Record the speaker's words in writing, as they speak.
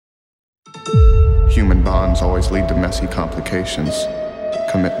Human bonds always lead to messy complications.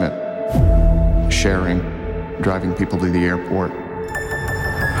 Commitment, sharing, driving people to the airport.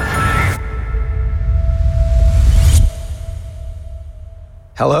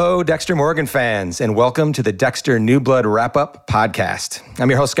 Hello, Dexter Morgan fans, and welcome to the Dexter New Blood Wrap-Up podcast. I'm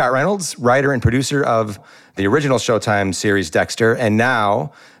your host, Scott Reynolds, writer and producer of the original Showtime series Dexter, and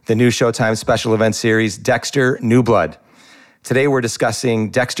now the new Showtime special event series Dexter New Blood. Today we're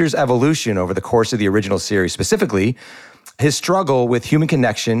discussing Dexter's evolution over the course of the original series, specifically his struggle with human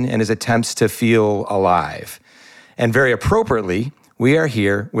connection and his attempts to feel alive. And very appropriately, we are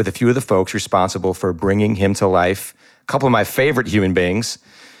here with a few of the folks responsible for bringing him to life, a couple of my favorite human beings.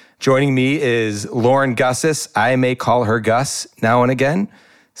 Joining me is Lauren Gussis. I may call her Gus now and again,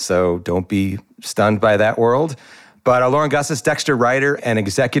 so don't be stunned by that world. But Lauren Gussis, Dexter writer and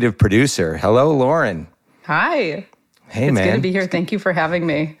executive producer. Hello, Lauren. Hi. Hey, it's man. good to be here. Thank you for having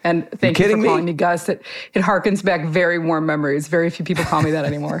me. And thank you for calling me Gus. It harkens back very warm memories. Very few people call me that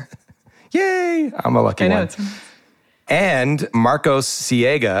anymore. Yay! I'm a lucky one. And Marcos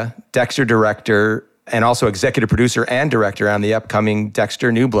Siega, Dexter director and also executive producer and director on the upcoming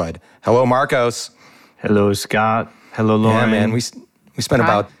Dexter New Blood. Hello, Marcos. Hello, Scott. Hello, Lauren. Yeah, man. We spent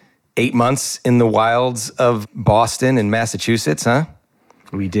about 8 months in the wilds of Boston and Massachusetts, huh?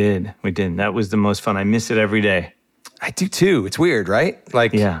 We did. That was the most fun. I miss it every day. I do too. It's weird, right?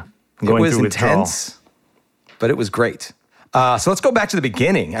 Yeah. It was intense, but it was great. So let's go back to the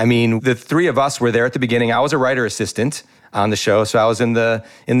beginning. I mean, the three of us were there at the beginning. I was a writer assistant on the show, so I was in the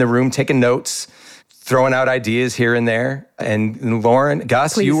room taking notes, throwing out ideas here and there. And Lauren,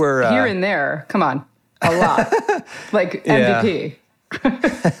 Gus, Please, you were... here and there. Come on. A lot. Like MVP.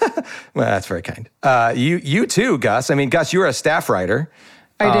 Well, that's very kind. You too, Gus. I mean, Gus, you were a staff writer.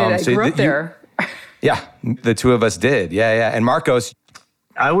 I did. I grew up there. Yeah, the two of us did. Yeah. And Marcos.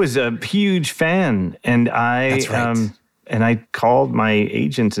 I was a huge fan, and That's right. I called my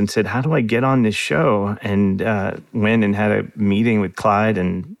agents and said, how do I get on this show? And went and had a meeting with Clyde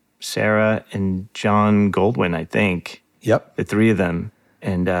and Sarah and John Goldwyn, I think. Yep. The three of them.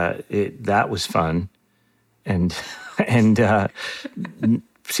 And that was fun. And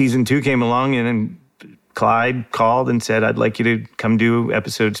season 2 came along, and then Clyde called and said, I'd like you to come do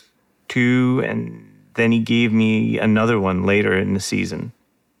episodes 2, and then he gave me another one later in the season.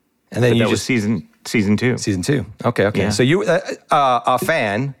 And then that was season 2. Season 2. Okay. Yeah. So you a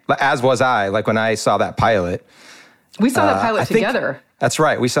fan, as was I, like when I saw that pilot. We saw that pilot together. That's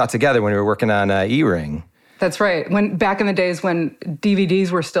right. We saw it together when we were working on E-Ring. That's right. Back in the days when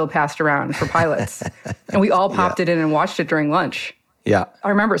DVDs were still passed around for pilots. And we all popped it in and watched it during lunch. Yeah. I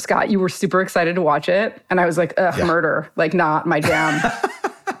remember, Scott, you were super excited to watch it. And I was like, murder. Like, not my jam.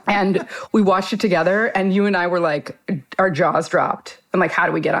 And we watched it together, and you and I were like, our jaws dropped. I'm like, how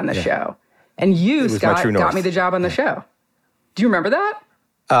do we get on this show? And you, Scott, got me the job on the show. Do you remember that?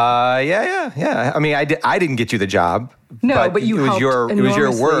 Yeah. I mean, I didn't get you the job. No, but you helped enormously. It was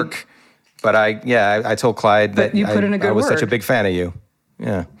your work. But I told Clyde that you put in a good I was word. such a big fan of you.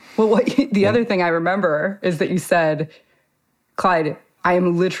 Yeah. Well, the other thing I remember is that you said, Clyde, I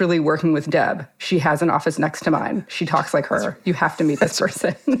am literally working with Deb. She has an office next to mine. She talks like her. You have to meet this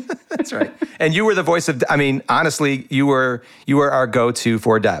person. That's right. And you were the voice of, I mean, honestly, you were our go-to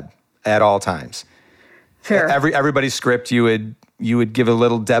for Deb at all times. Fair. Everybody's script, you would give a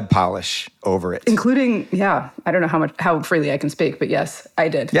little Deb polish over it. Including, I don't know how freely I can speak, but yes, I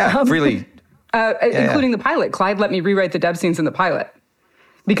did. Yeah, freely. Including the pilot. Clyde let me rewrite the Deb scenes in the pilot.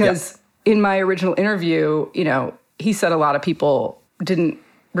 Because in my original interview, he said a lot of people didn't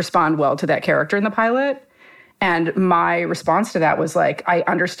respond well to that character in the pilot. And my response to that was like, I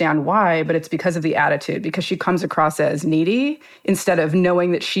understand why, but it's because of the attitude, because she comes across as needy instead of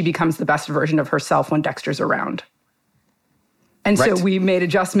knowing that she becomes the best version of herself when Dexter's around. And so we made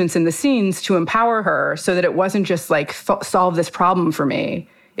adjustments in the scenes to empower her so that it wasn't just like, solve this problem for me.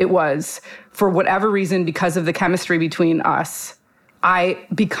 It was, for whatever reason, because of the chemistry between us, I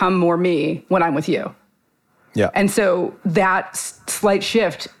become more me when I'm with you. Yeah. And so that slight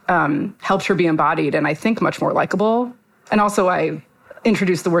shift helped her be embodied and I think much more likable. And also I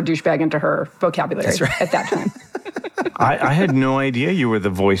introduced the word douchebag into her vocabulary at that time. I had no idea you were the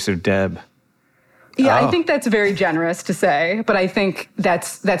voice of Deb. Yeah, I think that's very generous to say, but I think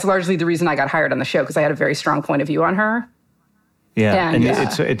that's largely the reason I got hired on the show, because I had a very strong point of view on her. Yeah, and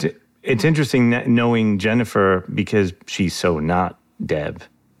it's interesting knowing Jennifer because she's so not Deb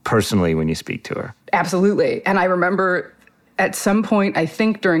personally when you speak to her. Absolutely. And I remember at some point, I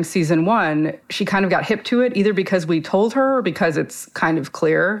think during season 1, she kind of got hip to it, either because we told her or because it's kind of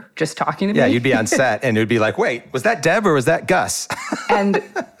clear just talking to me. Yeah, you'd be on set and it would be like, wait, was that Deb or was that Gus? And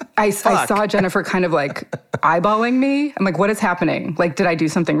I saw Jennifer kind of like eyeballing me. I'm like, what is happening? Like, did I do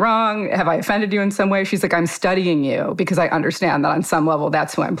something wrong? Have I offended you in some way? She's like, I'm studying you because I understand that on some level,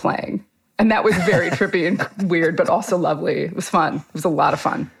 that's who I'm playing. And that was very trippy and weird, but also lovely. It was fun. It was a lot of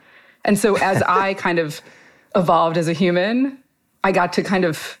fun. And so as I kind of evolved as a human, I got to kind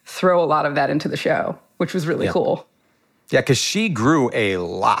of throw a lot of that into the show, which was really cool. Yeah, because she grew a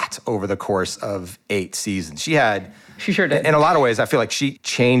lot over the course of 8 seasons. She sure did. In a lot of ways, I feel like she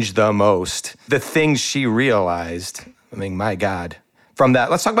changed the most. The things she realized, I mean, my God. From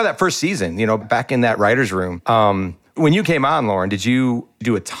that, let's talk about that first season, back in that writer's room. When you came on, Lauren, did you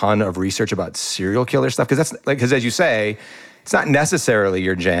do a ton of research about serial killer stuff? Because as you say, it's not necessarily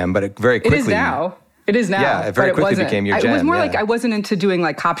your jam, but it very quickly... It is now. Yeah, it very quickly became your jam. It was more like I wasn't into doing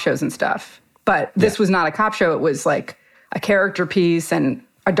like cop shows and stuff. But this was not a cop show. It was like a character piece and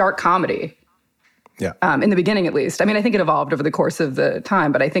a dark comedy. Yeah. In the beginning, at least. I mean, I think it evolved over the course of the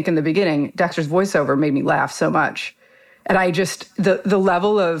time, but I think in the beginning, Dexter's voiceover made me laugh so much. And I just, the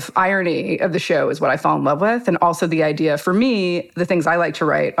level of irony of the show is what I fall in love with. And also the idea, for me, the things I like to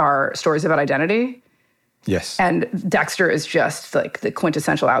write are stories about identity. Yes. And Dexter is just like the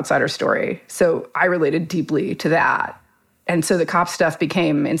quintessential outsider story. So I related deeply to that. And so the cop stuff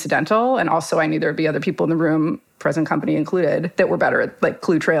became incidental. And also I knew there'd be other people in the room, present company included, that were better at like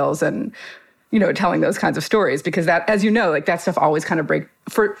clue trails and, telling those kinds of stories. Because that, as you know, like that stuff always kind of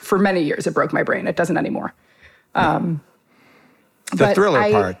for many years, it broke my brain. It doesn't anymore. The thriller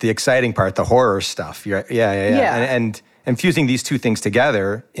part, the exciting part, the horror stuff. Yeah. And fusing these two things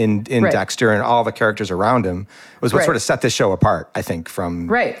together in Dexter and all the characters around him was what sort of set this show apart, I think, from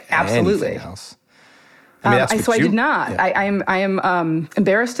anything else. I mean, that's I did not. Yeah. I am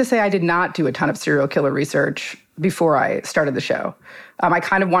embarrassed to say I did not do a ton of serial killer research before I started the show. I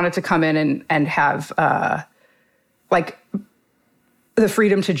kind of wanted to come in and have like the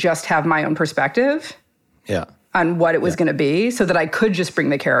freedom to just have my own perspective. Yeah. On what it was going to be, so that I could just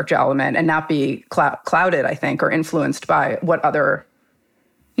bring the character element and not be clouded, I think, or influenced by what other,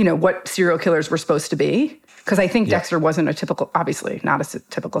 what serial killers were supposed to be. Because I think Dexter wasn't obviously not a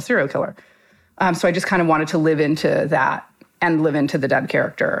typical serial killer. So I just kind of wanted to live into that and live into the dead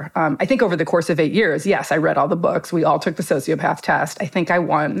character. I think over the course of 8 years, yes, I read all the books. We all took the sociopath test. I think I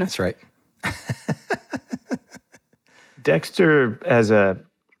won. That's right. Dexter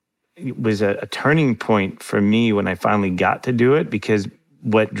was a turning point for me when I finally got to do it, because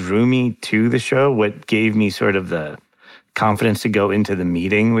what drew me to the show, what gave me sort of the confidence to go into the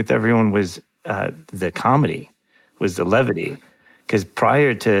meeting with everyone was the comedy, was the levity. Because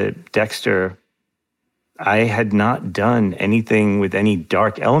prior to Dexter, I had not done anything with any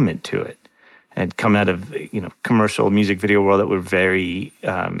dark element to it. I had come out of, commercial music video world that were very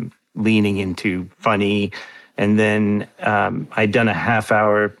leaning into funny. And then I'd done a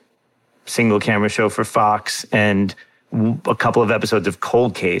half-hour single camera show for Fox and a couple of episodes of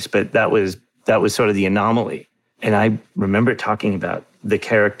Cold Case, but that was sort of the anomaly. And I remember talking about the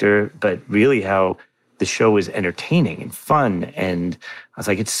character, but really how the show was entertaining and fun. And I was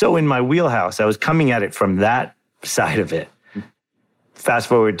like, it's so in my wheelhouse. I was coming at it from that side of it. Fast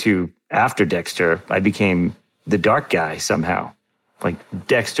forward to after Dexter, I became the dark guy somehow. Like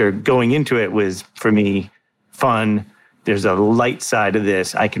Dexter going into it was, for me, fun. There's a light side of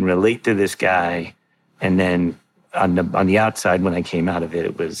this. I can relate to this guy. And then on the outside, when I came out of it,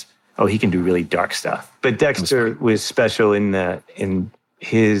 it was, he can do really dark stuff. But Dexter was special in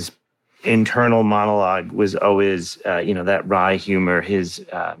his internal monologue was always, that wry humor, his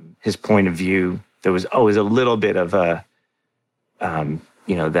point of view. There was always a little bit of that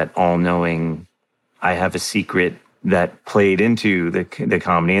all-knowing, I have a secret that played into the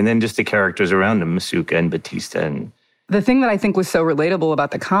comedy. And then just the characters around him, Masuka and Batista. And the thing that I think was so relatable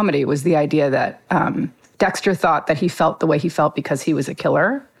about the comedy was the idea that Dexter thought that he felt the way he felt because he was a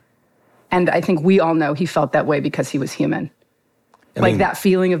killer. And I think we all know he felt that way because he was human. That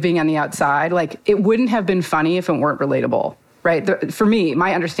feeling of being on the outside, it wouldn't have been funny if it weren't relatable, right? For me,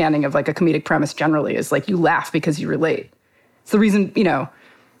 my understanding of a comedic premise generally is you laugh because you relate. It's the reason,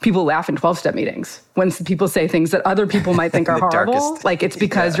 people laugh in 12-step meetings when people say things that other people might think are horrible. It's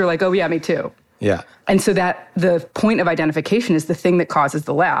because you're oh yeah, me too. Yeah. And so that the point of identification is the thing that causes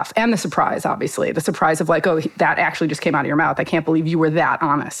the laugh and the surprise, obviously. The surprise of that actually just came out of your mouth. I can't believe you were that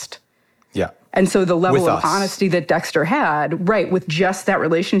honest. Yeah. And so the level of honesty that Dexter had, with just that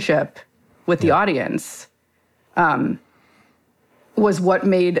relationship with the audience, was what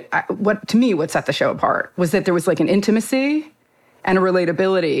made, what set the show apart, was that there was an intimacy and a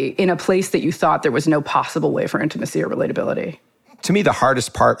relatability in a place that you thought there was no possible way for intimacy or relatability. To me, the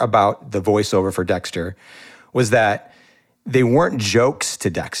hardest part about the voiceover for Dexter was that they weren't jokes to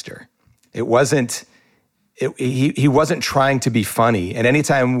Dexter. It wasn't, he wasn't trying to be funny. And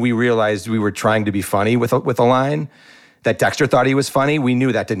anytime we realized we were trying to be funny with a line that Dexter thought he was funny, we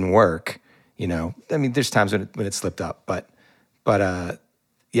knew that didn't work. You know, I mean, there's times when it slipped up, but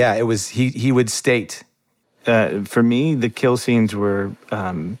yeah, it was, he would state. For me, the kill scenes were,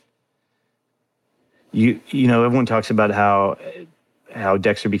 you know, everyone talks about how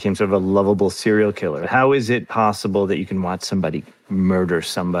Dexter became sort of a lovable serial killer. How is it possible that you can watch somebody murder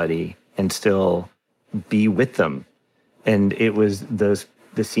somebody and still be with them? And it was the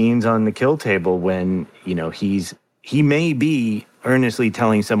scenes on the kill table when, you know, he may be earnestly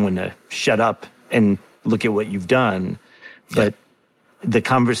telling someone to shut up and look at what you've done, but the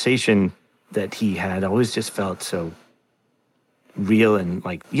conversation that he had always just felt so real and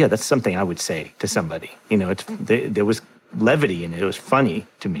like, yeah, that's something I would say to somebody. You know, there was levity in it. It was funny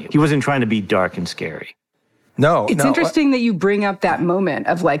to me. He wasn't trying to be dark and scary. No, it's interesting that you bring up that moment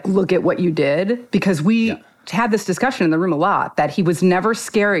of like, look at what you did, because we had this discussion in the room a lot, that he was never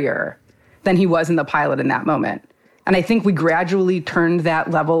scarier than he was in the pilot in that moment. And I think we gradually turned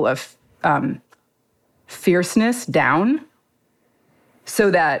that level of fierceness down so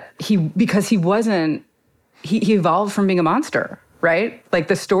that because he evolved from being a monster, right?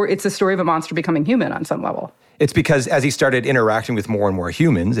 Like it's the story of a monster becoming human on some level. It's because as he started interacting with more and more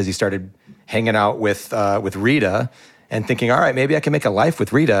humans, as he started hanging out with Rita and thinking, all right, maybe I can make a life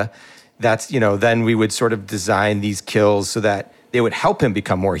with Rita, that's, you know, then we would sort of design these kills so that they would help him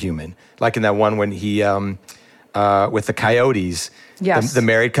become more human. Like in that one when he, with the coyotes, yes. the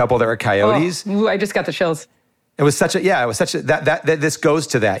married couple that were coyotes. Oh, I just got the chills. It was such a, that this goes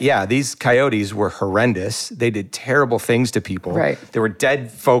to that. Yeah, these coyotes were horrendous. They did terrible things to people. Right. There were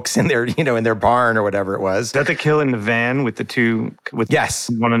dead folks in their, you know, in their barn or whatever it was. Is that the kill in the van with the two, with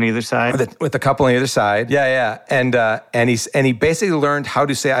one on either side? With the couple on either side. Yeah. And he basically learned how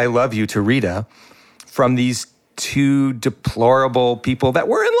to say I love you to Rita from these two deplorable people that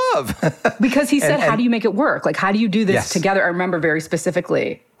were in love. Because he said, how do you make it work? Like, how do you do this together? I remember very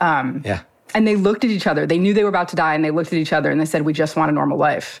specifically. And they looked at each other. They knew they were about to die, and they looked at each other, and they said, we just want a normal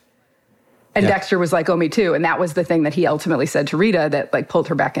life. And Dexter was like, oh, me too. And that was the thing that he ultimately said to Rita that, like, pulled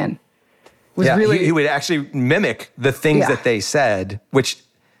her back in. He would actually mimic the things that they said, which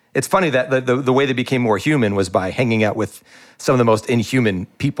it's funny that the way they became more human was by hanging out with some of the most inhuman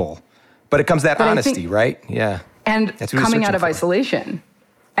people. But it comes to that honesty, right? Yeah. And coming out of isolation.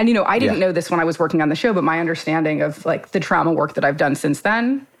 And, you know, I didn't know this when I was working on the show, but my understanding of, like, the trauma work that I've done since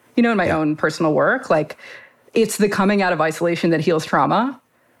then, you know, in my own personal work, like, it's the coming out of isolation that heals trauma.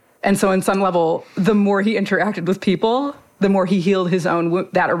 And so on some level, the more he interacted with people, the more he healed his own,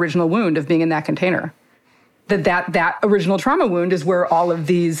 that original wound of being in that container. That original trauma wound is where all of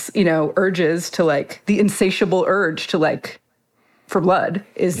these, you know, urges to, like, the insatiable urge to, like, for blood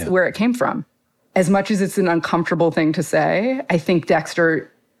is where it came from. As much as it's an uncomfortable thing to say, I think Dexter,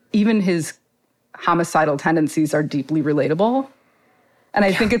 even his homicidal tendencies are deeply relatable. And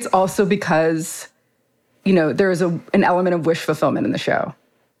I think it's also because, you know, there is an element of wish fulfillment in the show.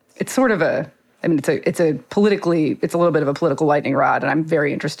 It's sort of it's a little bit of a political lightning rod, and I'm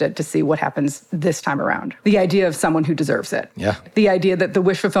very interested to see what happens this time around. The idea of someone who deserves it. Yeah. The idea that the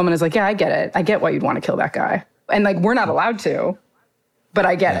wish fulfillment is like, yeah, I get it. I get why you'd want to kill that guy. And, like, we're not allowed to, but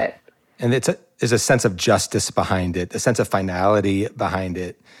I get it. And there's a sense of justice behind it, a sense of finality behind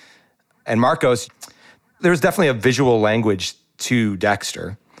it. And Marcos, there was definitely a visual language to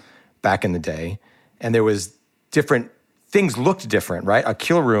Dexter back in the day. And there was things looked different, right? A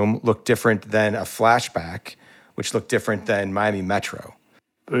kill room looked different than a flashback, which looked different than Miami Metro.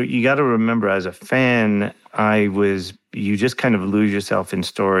 You got to remember, as a fan, you just kind of lose yourself in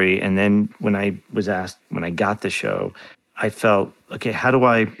story. And then when I got the show, I felt, okay, how do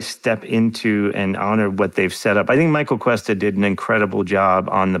I step into and honor what they've set up? I think Michael Cuesta did an incredible job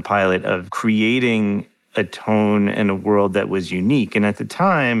on the pilot of creating a tone and a world that was unique. And at the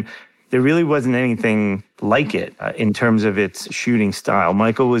time, there really wasn't anything like it in terms of its shooting style.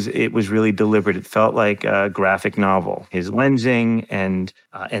 It was really deliberate. It felt like a graphic novel. His lensing and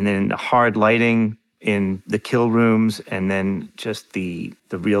then the hard lighting in the kill rooms, and then just the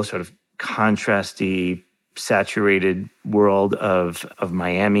real sort of contrasty, saturated world of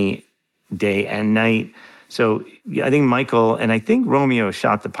Miami day and night. So I think Michael, and I think Romeo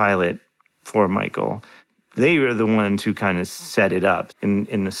shot the pilot for Michael. They were the ones who kind of set it up.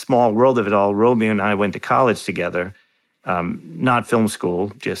 In the small world of it all, Romeo and I went to college together, not film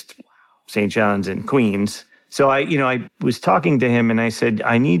school, just St. John's and Queens. So I was talking to him and I said,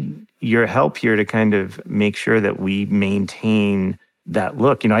 I need your help here to kind of make sure that we maintain that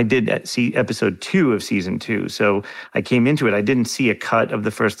look. I did see episode 2 of season 2. So I came into it. I didn't see a cut of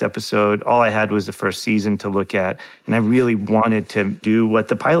the first episode. All I had was the first season to look at. And I really wanted to do what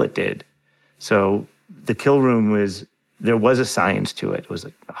the pilot did. So the kill room there was a science to it. It was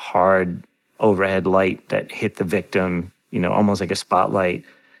like a hard overhead light that hit the victim, almost like a spotlight.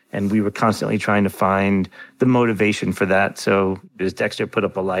 And we were constantly trying to find the motivation for that. So does Dexter put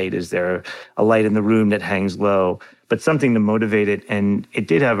up a light? Is there a light in the room that hangs low? But something to motivate it. And it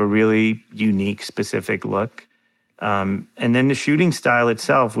did have a really unique, specific look. And then the shooting style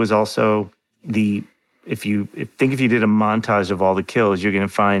itself was also if you did a montage of all the kills, you're going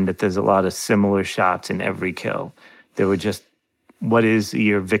to find that there's a lot of similar shots in every kill. There were just, what is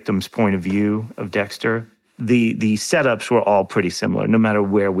your victim's point of view of Dexter? The setups were all pretty similar, no matter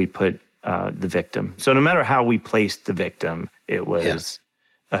where we put the victim. So no matter how we placed the victim, it was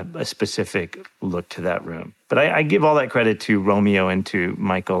a specific look to that room. But I give all that credit to Romeo and to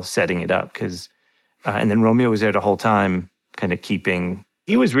Michael setting it up, because, and then Romeo was there the whole time, kind of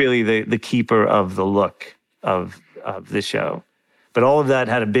he was really the keeper of the look of the show. But all of that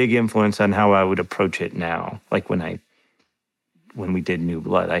had a big influence on how I would approach it now. Like when we did New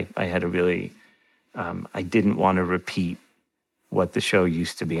Blood, I had a really, I didn't want to repeat what the show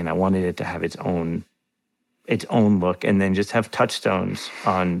used to be, and I wanted it to have its own look, and then just have touchstones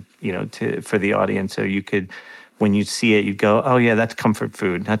on, for the audience. So you could, when you see it, you go, oh yeah, that's comfort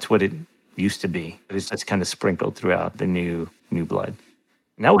food. That's what it used to be. It's just kind of sprinkled throughout the New Blood.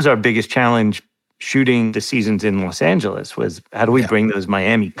 And that was our biggest challenge shooting the seasons in Los Angeles, was how do we bring those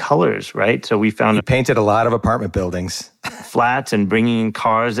Miami colors, right? So we found... You painted a lot of apartment buildings. Flats, and bringing in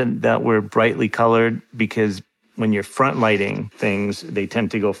cars that were brightly colored, because when you're front lighting things, they tend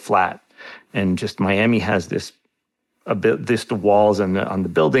to go flat. And just Miami has this walls on the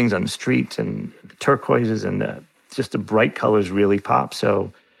buildings, on the streets, and the turquoises, and just the bright colors really pop.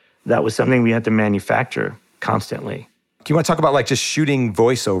 So that was something we had to manufacture constantly. Do you want to talk about like just shooting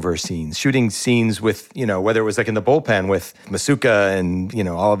voiceover scenes, shooting scenes with, whether it was like in the bullpen with Masuka and,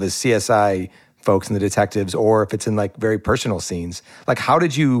 all of his CSI folks and the detectives, or if it's in like very personal scenes, like how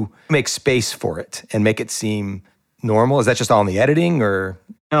did you make space for it and make it seem normal? Is that just all in the editing, or?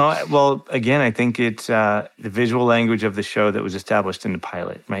 No, well, again, I think it's the visual language of the show that was established in the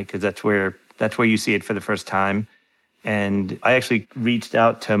pilot, right? Because that's where you see it for the first time. And I actually reached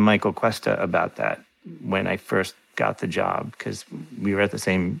out to Michael Cuesta about that when I first got the job, because we were at the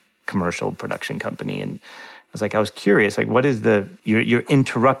same commercial production company, and I was curious, like, what is you're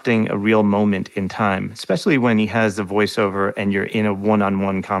interrupting a real moment in time, especially when he has the voiceover and you're in a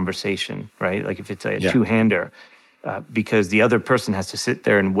one-on-one conversation, right? Like if it's a two-hander, because the other person has to sit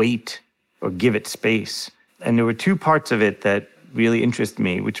there and wait or give it space. And there were two parts of it that really interest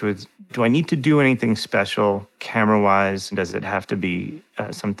me, which was, do I need to do anything special camera-wise? Does it have to be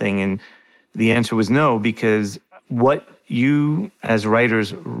something? And the answer was no, because what you as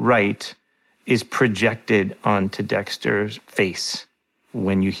writers write is projected onto Dexter's face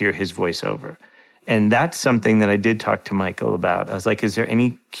when you hear his voiceover. And that's something that I did talk to Michael about. I was like, is there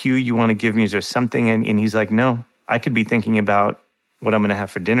any cue you want to give me? Is there something? And he's like, no, I could be thinking about what I'm going to have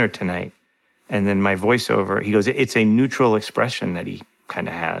for dinner tonight. And then my voiceover, he goes, it's a neutral expression that he kind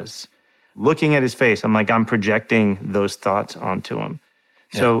of has. Looking at his face, I'm like, I'm projecting those thoughts onto him.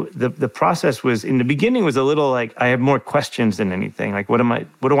 So the process was, in the beginning, was a little like, I have more questions than anything. Like, what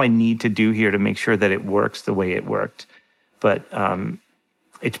do I need to do here to make sure that it works the way it worked? But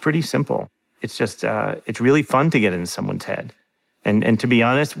it's pretty simple. It's just, it's really fun to get into someone's head. And to be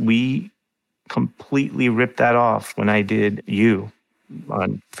honest, we completely ripped that off when I did You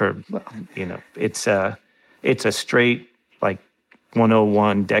it's a straight, like,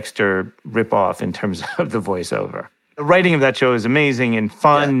 101 Dexter ripoff in terms of the voiceover. The writing of that show is amazing and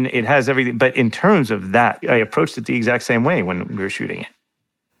fun. Yeah. It has everything. But in terms of that, I approached it the exact same way when we were shooting it.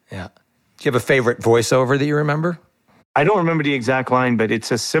 Yeah. Do you have a favorite voiceover that you remember? I don't remember the exact line, but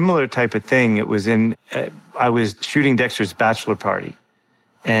it's a similar type of thing. It was I was shooting Dexter's bachelor party.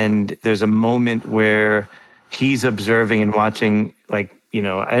 And there's a moment where he's observing and watching, like,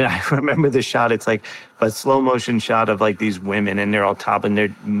 I remember the shot. It's like a slow motion shot of like these women, and they're all top and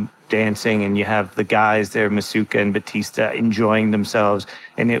they're dancing, and you have the guys there, Masuka and Batista, enjoying themselves.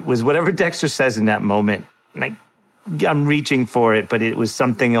 And it was whatever Dexter says in that moment. And I'm reaching for it, but it was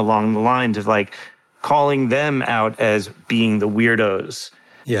something along the lines of like calling them out as being the weirdos.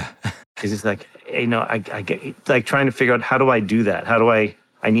 Yeah. Because it's like, I get like trying to figure out, how do I do that? How do I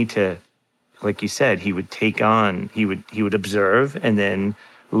need to, like you said, he would he would observe and then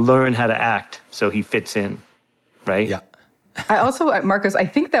learn how to act so he fits in, right? Yeah. I also, Marcos, I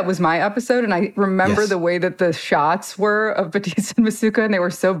think that was my episode, and I remember the way that the shots were of Batista and Masuka, and they were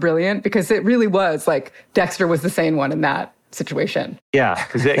so brilliant because it really was like Dexter was the sane one in that situation. Yeah,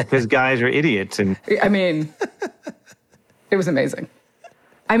 because guys are idiots. And I mean, it was amazing.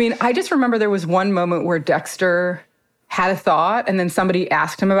 I mean, I just remember there was one moment where Dexter had a thought, and then somebody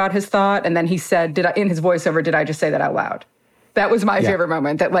asked him about his thought, and then he said, in his voiceover, did I just say that out loud? That was my favorite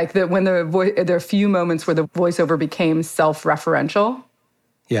moment, that like when there are a few moments where the voiceover became self-referential.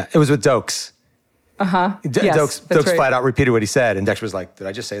 Yeah, it was with Dokes. Uh-huh. Dokes flat out repeated what he said, and Dexter was like, did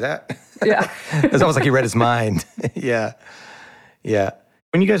I just say that? Yeah. It's almost like he read his mind. Yeah.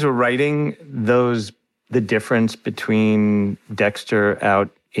 When you guys were writing the difference between Dexter out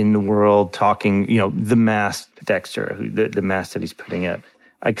in the world talking, the masked Dexter, the mask that he's putting up.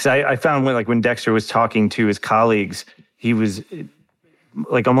 Because I found when Dexter was talking to his colleagues, he was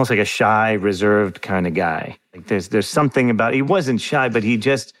like almost like a shy, reserved kind of guy. Like there's something about, he wasn't shy, but he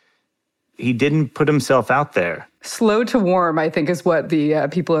didn't put himself out there. Slow to warm, I think, is what the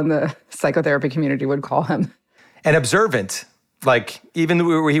people in the psychotherapy community would call him. And observant. Like even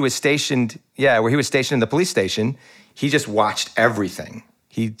where he was stationed in the police station, he just watched everything.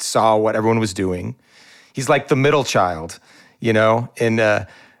 He saw what everyone was doing. He's like the middle child,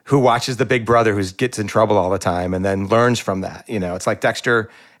 who watches the big brother who gets in trouble all the time and then learns from that. It's like Dexter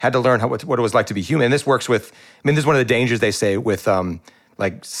had to learn what it was like to be human. And this works with, this is one of the dangers they say with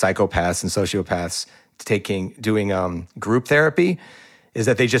like psychopaths and sociopaths doing group therapy, is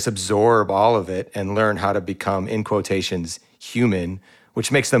that they just absorb all of it and learn how to become, in quotations, human,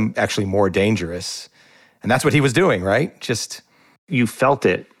 which makes them actually more dangerous. And that's what he was doing, right? Just... You felt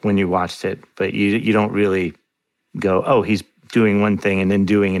it when you watched it, but you don't really go, oh, he's doing one thing and then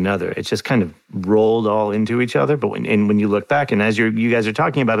doing another. It's just kind of rolled all into each other. But when you look back, and as you guys are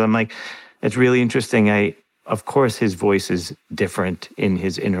talking about it, I'm like, it's really interesting. Of course, his voice is different in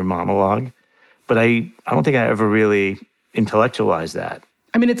his inner monologue, but I don't think I ever really intellectualized that.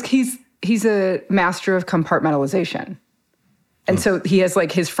 I mean, he's a master of compartmentalization. And so he has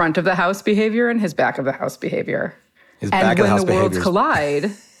like his front of the house behavior and his back of the house behavior. And when the worlds collide,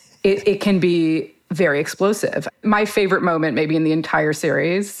 it can be very explosive. My favorite moment maybe in the entire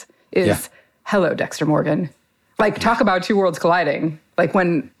series is, hello, Dexter Morgan. Like, talk about two worlds colliding. Like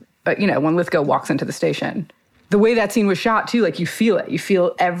when Lithgow walks into the station. The way that scene was shot, too, like you feel it. You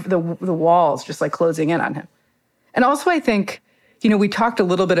feel the walls just like closing in on him. And also I think, we talked a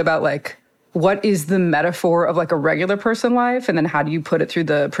little bit about like, what is the metaphor of like a regular person life? And then how do you put it through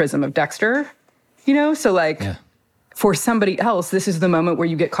the prism of Dexter? So like... Yeah. For somebody else, this is the moment where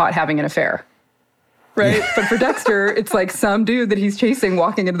you get caught having an affair, right? Yeah. But for Dexter, it's like some dude that he's chasing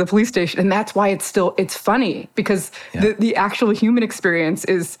walking into the police station. And that's why it's funny, because the actual human experience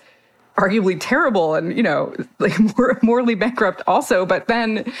is arguably terrible and, like morally bankrupt also. But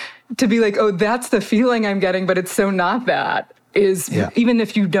then to be like, oh, that's the feeling I'm getting, but it's so not that, is even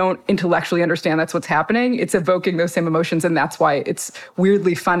if you don't intellectually understand that's what's happening, it's evoking those same emotions. And that's why it's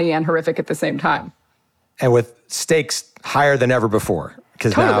weirdly funny and horrific at the same time. And with stakes higher than ever before,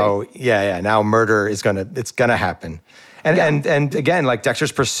 because now murder is gonna happen, and again, like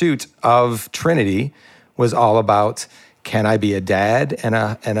Dexter's pursuit of Trinity was all about, can I be a dad and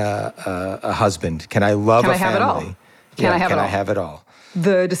a husband? Can I love a family? Can I have it all?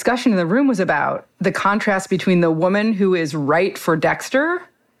 The discussion in the room was about the contrast between the woman who is right for Dexter,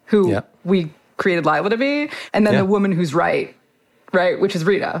 who we created Lila to be, and then the woman who's right, which is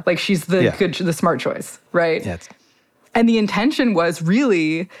Rita. Like she's the smart choice, right? Yeah. And the intention was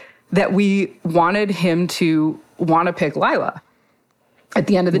really that we wanted him to want to pick Lila at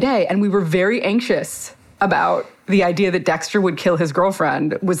the end of the day. And we were very anxious about the idea that Dexter would kill his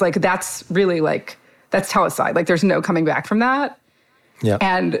girlfriend. Was like, that's really like, that's telecide. Like there's no coming back from that. Yeah.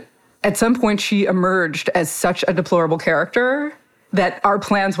 And at some point she emerged as such a deplorable character that our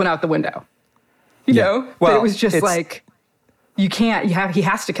plans went out the window. You know? Well, but it was just like, he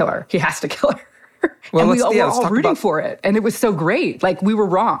has to kill her. He has to kill her. Well, and we were all rooting for it. And it was so great. Like, we were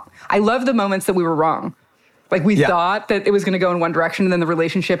wrong. I love the moments that we were wrong. Like, we thought that it was going to go in one direction, and then the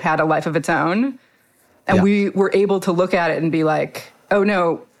relationship had a life of its own. And we were able to look at it and be like, oh,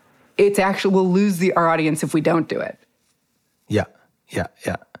 no, it's actually, we'll lose our audience if we don't do it. Yeah.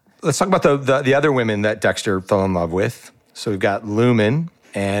 Let's talk about the other women that Dexter fell in love with. So we've got Lumen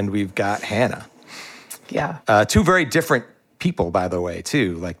and we've got Hannah. Yeah. Two very different people, by the way,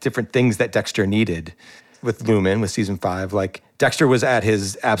 too, like different things that Dexter needed. With Lumen, with season 5, like Dexter was at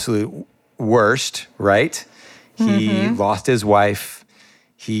his absolute worst, right? He lost his wife.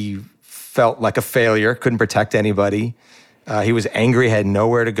 He felt like a failure, couldn't protect anybody. He was angry, had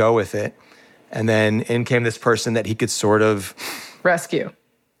nowhere to go with it. And then in came this person that he could sort of rescue.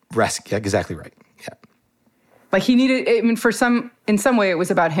 Exactly right. Yeah. Like he needed, I mean, in some way it was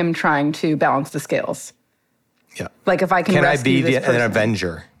about him trying to balance the scales. Yeah. Like if I can rescue this person. An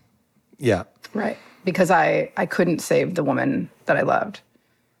avenger? Yeah. Right. Because I couldn't save the woman that I loved.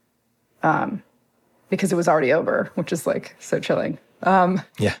 Because it was already over, which is like so chilling.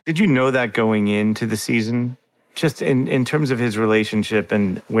 Yeah. Did you know that going into the season? Just in terms of his relationship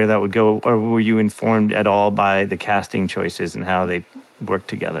and where that would go, or were you informed at all by the casting choices and how they worked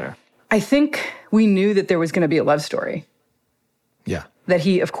together? I think we knew that there was going to be a love story. Yeah. That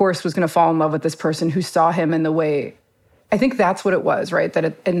he, of course, was going to fall in love with this person who saw him in the way. I think that's what it was, right?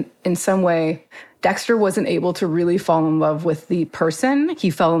 That in some way, Dexter wasn't able to really fall in love with the person.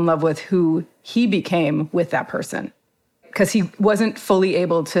 He fell in love with who he became with that person. Because he wasn't fully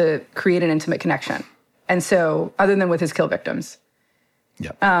able to create an intimate connection. And so, other than with his kill victims.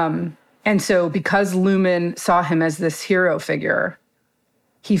 Yeah. And so, because Lumen saw him as this hero figure,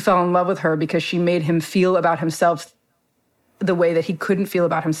 he fell in love with her because she made him feel about himself the way that he couldn't feel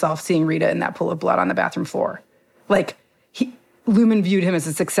about himself seeing Rita in that pool of blood on the bathroom floor. Like, Lumen viewed him as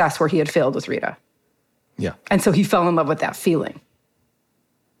a success where he had failed with Rita. Yeah. And so he fell in love with that feeling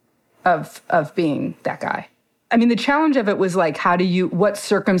of being that guy. I mean, the challenge of it was like, what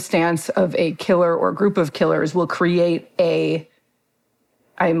circumstance of a killer or group of killers will create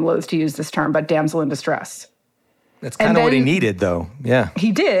I'm loath to use this term, but damsel in distress. That's kind of what he needed, though. Yeah.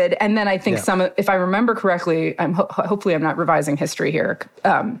 He did. And then I think if I remember correctly, hopefully I'm not revising history here,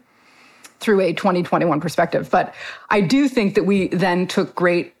 through a 2021 perspective. But I do think that we then took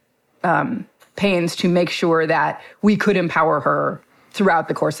great pains to make sure that we could empower her throughout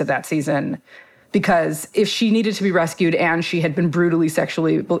the course of that season. Because if she needed to be rescued and she had been brutally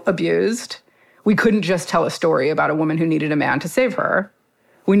sexually abused, we couldn't just tell a story about a woman who needed a man to save her.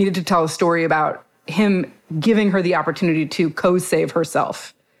 We needed to tell a story about him giving her the opportunity to co-save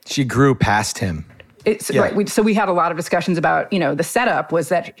herself. She grew past him. Right. So we had a lot of discussions about, the setup was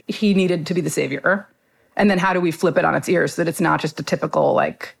that he needed to be the savior. And then how do we flip it on its ear so that it's not just a typical,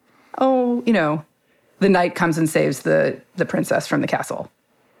 the knight comes and saves the princess from the castle.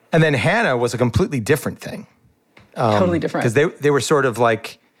 And then Hannah was a completely different thing. Totally different. Because they were sort of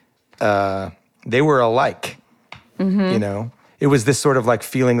like, they were alike, It was this sort of like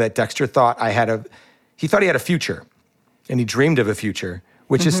feeling that Dexter thought he thought he had a future, and he dreamed of a future,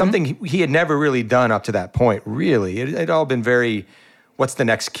 which is something he had never really done up to that point, really. It had all been very, what's the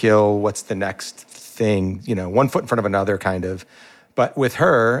next kill, what's the next thing, one foot in front of another kind of. But with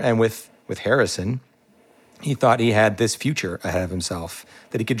her and with Harrison, he thought he had this future ahead of himself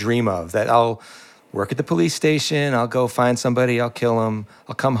that he could dream of, that I'll work at the police station, I'll go find somebody, I'll kill him,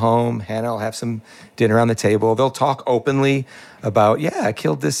 I'll come home, Hannah will have some dinner on the table. They'll talk openly about, I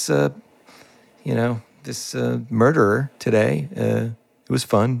killed this, this murderer today. It was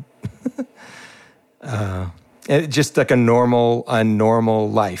fun. Just like a normal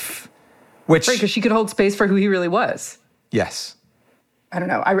life. Which, right, because she could hold space for who he really was. Yes. I don't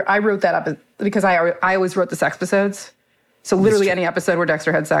know. I wrote that up because I always wrote the sex episodes. So literally any episode where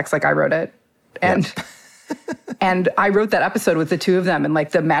Dexter had sex, I wrote it. And and I wrote that episode with the two of them in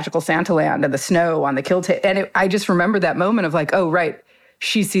the magical Santa land and the snow on the kill tape. And I just remember that moment of oh, right,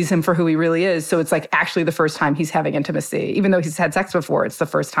 she sees him for who he really is. So it's actually the first time he's having intimacy. Even though he's had sex before, it's the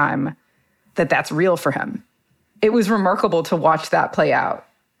first time that that's real for him. It was remarkable to watch that play out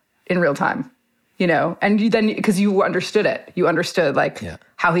in real time. And because you understood it. You understood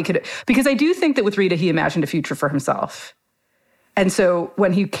how he could, because I do think that with Rita, he imagined a future for himself. And so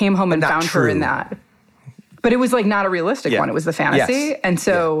when he came home and found her in that, but it was not a realistic one. It was the fantasy. Yes. And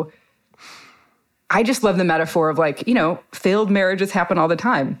so I just love the metaphor of failed marriages happen all the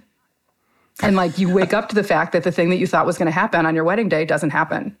time. And you wake up to the fact that the thing that you thought was going to happen on your wedding day doesn't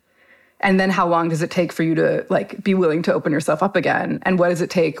happen. And then how long does it take for you to be willing to open yourself up again? And what does it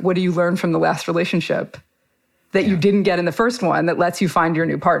take? What do you learn from the last relationship that you didn't get in the first one that lets you find your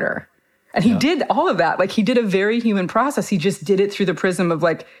new partner? And he did all of that. He did a very human process. He just did it through the prism of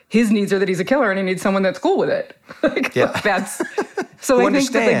his needs are that he's a killer and he needs someone that's cool with it. That's so who I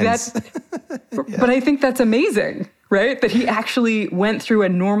think understands. But I think that's amazing, right? That he actually went through a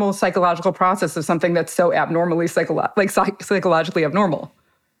normal psychological process of something that's so abnormally psychologically abnormal.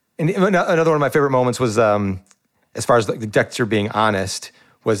 And another one of my favorite moments was, as far as Dexter being honest,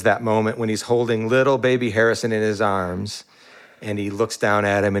 was that moment when he's holding little baby Harrison in his arms, and he looks down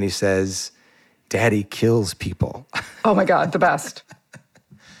at him and he says, "Daddy kills people." Oh my God, the best.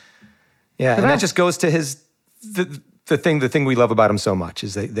 And that just goes to the thing we love about him so much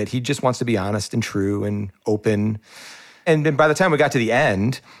is that he just wants to be honest and true and open. And then by the time we got to the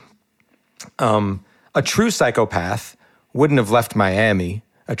end, A true psychopath wouldn't have left Miami.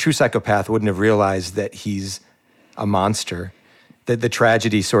 A true psychopath wouldn't have realized that he's a monster. The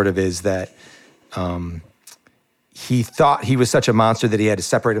tragedy sort of is that he thought he was such a monster that he had to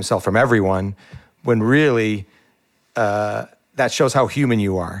separate himself from everyone, when really that shows how human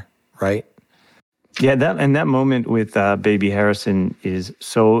you are, right? Yeah, that moment with baby Harrison is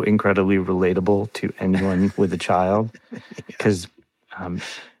so incredibly relatable to anyone with a child, because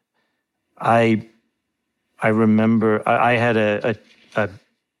I remember I had a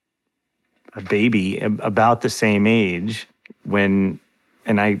baby about the same age when,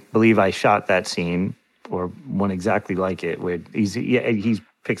 and I believe I shot that scene, or one exactly like it, where he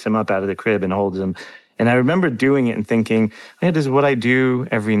picks him up out of the crib and holds him. And I remember doing it and thinking, hey, this is what I do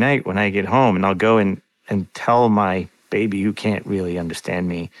every night when I get home. And I'll go and tell my baby, who can't really understand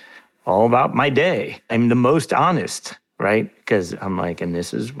me, all about my day. I'm the most honest, right? Because I'm like, and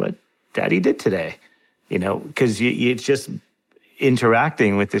this is what Daddy did today. Because it's just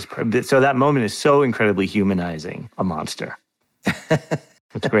interacting with this. So that moment is so incredibly humanizing a monster.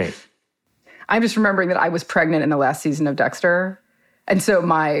 It's great. I'm just remembering that I was pregnant in the last season of Dexter. And so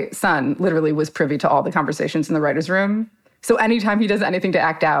my son literally was privy to all the conversations in the writer's room. So anytime he does anything to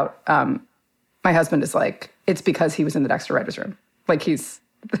act out, my husband is like, it's because he was in the Dexter writer's room. Like he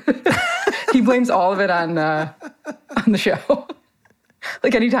blames all of it on the show.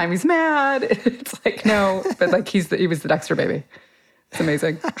 Like anytime he's mad, it's like, no, but like he was the Dexter baby. It's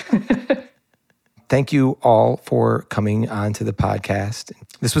amazing. Thank you all for coming on to the podcast.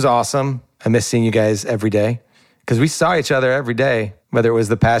 This was awesome. I miss seeing you guys every day, because we saw each other every day, whether it was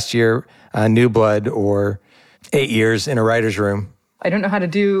the past year on New Blood or 8 years in a writer's room. I don't know how to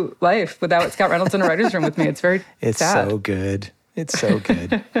do life without Scott Reynolds in a writer's room with me. It's very sad. So good. It's so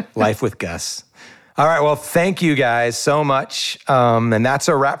good. Life with Gus. All right. Well, thank you guys so much. And that's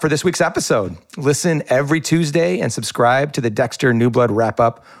a wrap for this week's episode. Listen every Tuesday and subscribe to the Dexter New Blood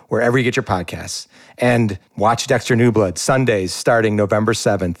Wrap-Up wherever you get your podcasts. And watch Dexter New Blood Sundays starting November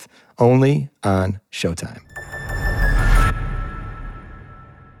 7th, only on Showtime.